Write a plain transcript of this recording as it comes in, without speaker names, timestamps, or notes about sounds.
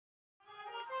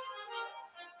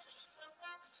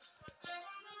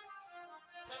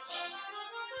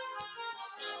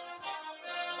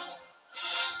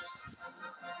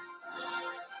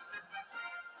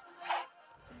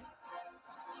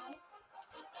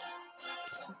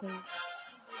go.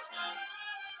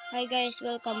 Hi guys,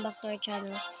 welcome back to our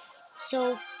channel.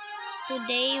 So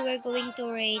today we're going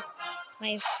to rate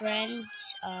my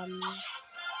friend's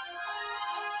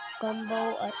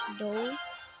combo at dough.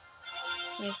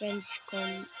 My friend's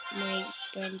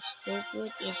dough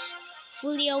fruit is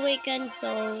fully awakened, so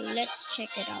let's check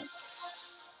it out.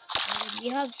 And we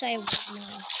have Cyborg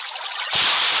now.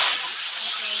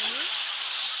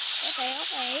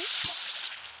 Okay.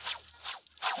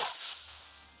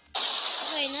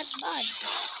 Okay, not bad.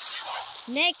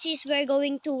 Next is we're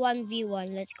going to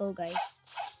 1v1. Let's go, guys.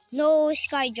 No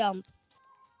sky jump.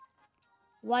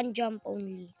 One jump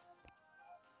only.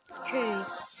 3,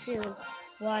 2,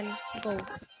 1, go.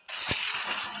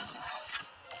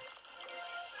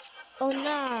 Oh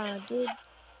nah, dude.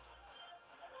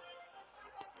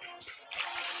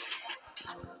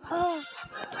 Oh,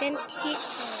 can't hit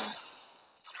her.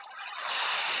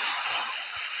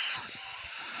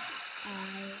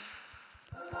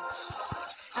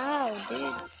 Ow,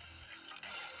 dude.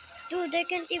 Dude, I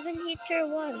can't even hit her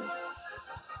once.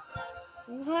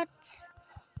 What?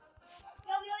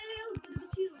 Yo, good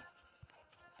at you.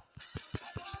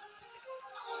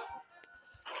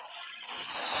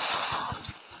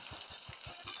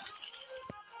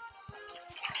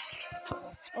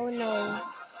 Oh no.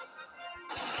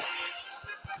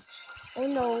 Oh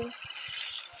no.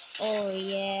 Oh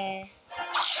yeah.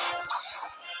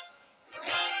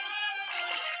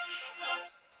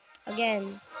 Again.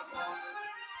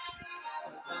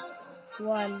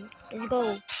 1. Let's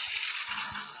go.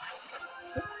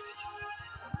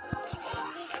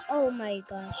 Oh my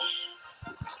gosh.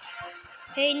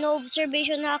 Hey, no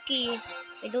observation hockey.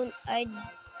 I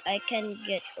can't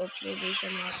get observation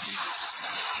hockey.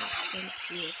 I can't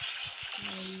see it.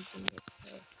 I'm using it,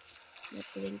 so not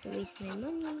going to waste my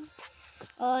money.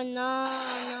 Oh no.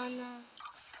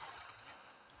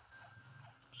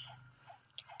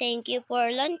 Thank you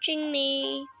for launching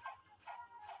me.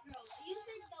 Bro, you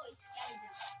said no, it's sky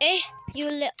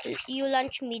jump. You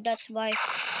launched me. That's why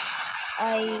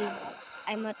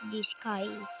I'm at the sky.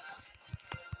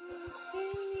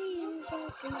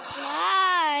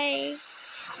 Fly.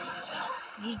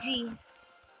 GG.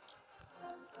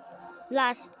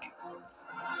 Last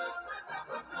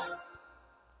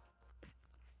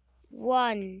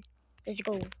 1. Let's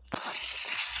go.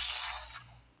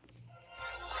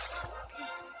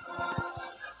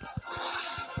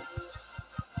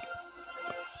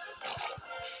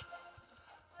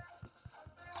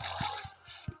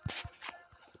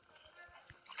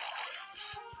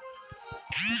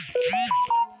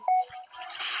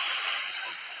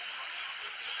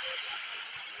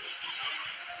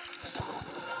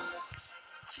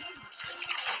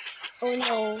 Oh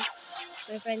no,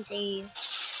 my friend's a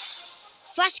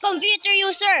fast computer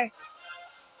user.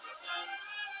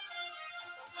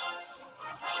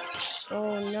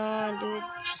 Oh no, dude.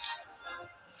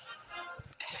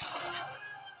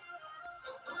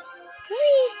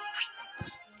 Whee!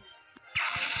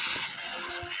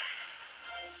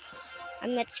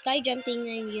 I'm not sky jumping.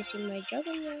 I'm using my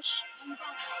Dragon Rush.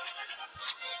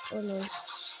 Oh no.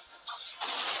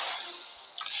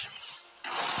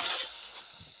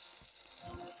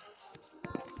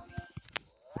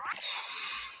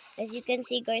 As you can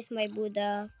see, guys, my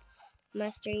Buddha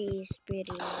mastery is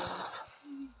pretty low.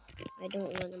 I don't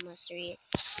want to master it.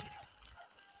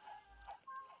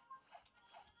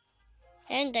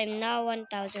 And I'm now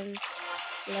 1000,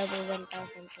 level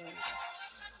 1012.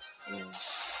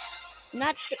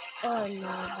 Not, oh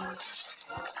no.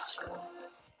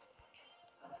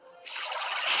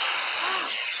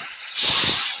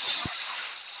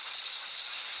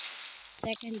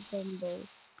 Second combo.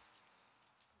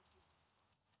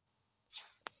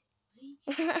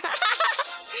 Again,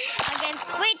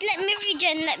 wait, let me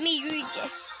regen.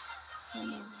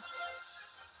 Come on.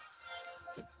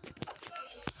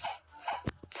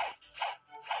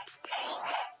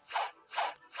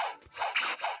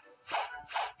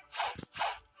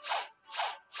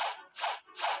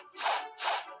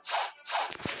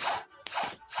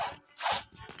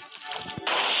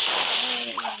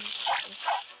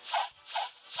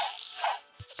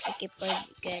 I keep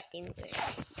forgetting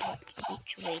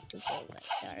which way to go, guys.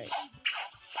 Sorry.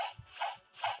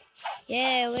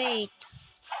 Yeah, wait.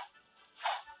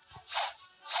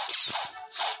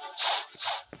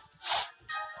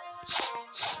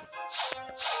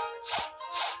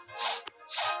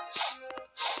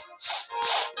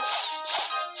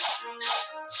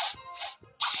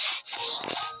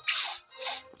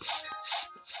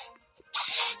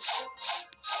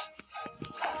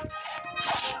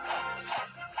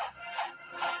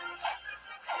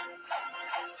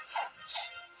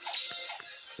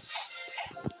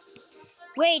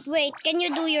 Wait, can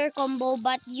you do your combo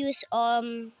but use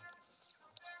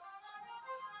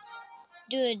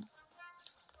dude,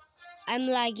 I'm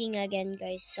lagging again,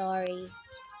 guys. Sorry.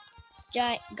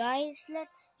 Guys,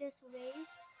 let's just wait.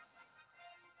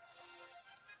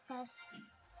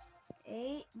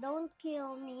 Hey, don't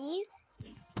kill me.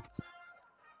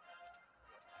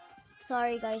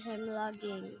 Sorry, guys, I'm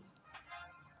lagging.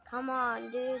 Come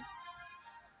on, dude.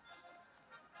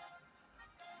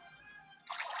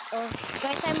 Oh,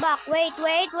 guys, I'm back. Wait.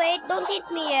 Don't hit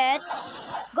me yet.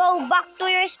 Go back to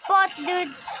your spot,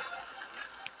 dude.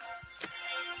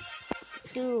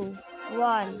 2,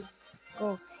 1,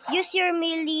 go. Use your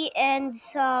melee and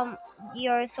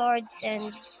your swords and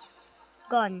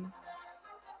gun.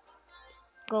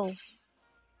 Go.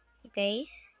 Okay.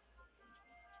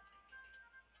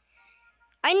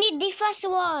 I need the fast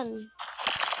one.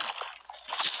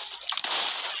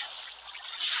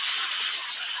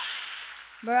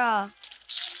 Bruh.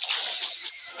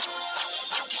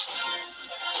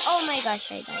 Oh my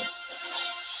gosh, I died.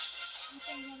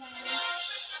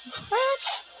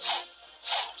 What?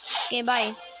 Okay,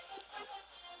 bye.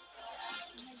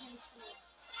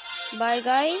 Bye,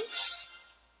 guys.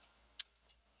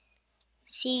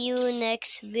 See you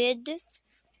next vid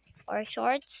or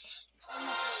shorts.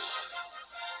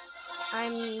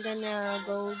 I'm gonna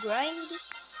go grind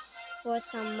for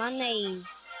some money.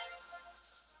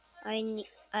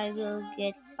 I will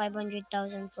get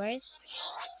 500,000 first.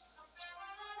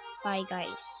 Bye,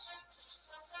 guys.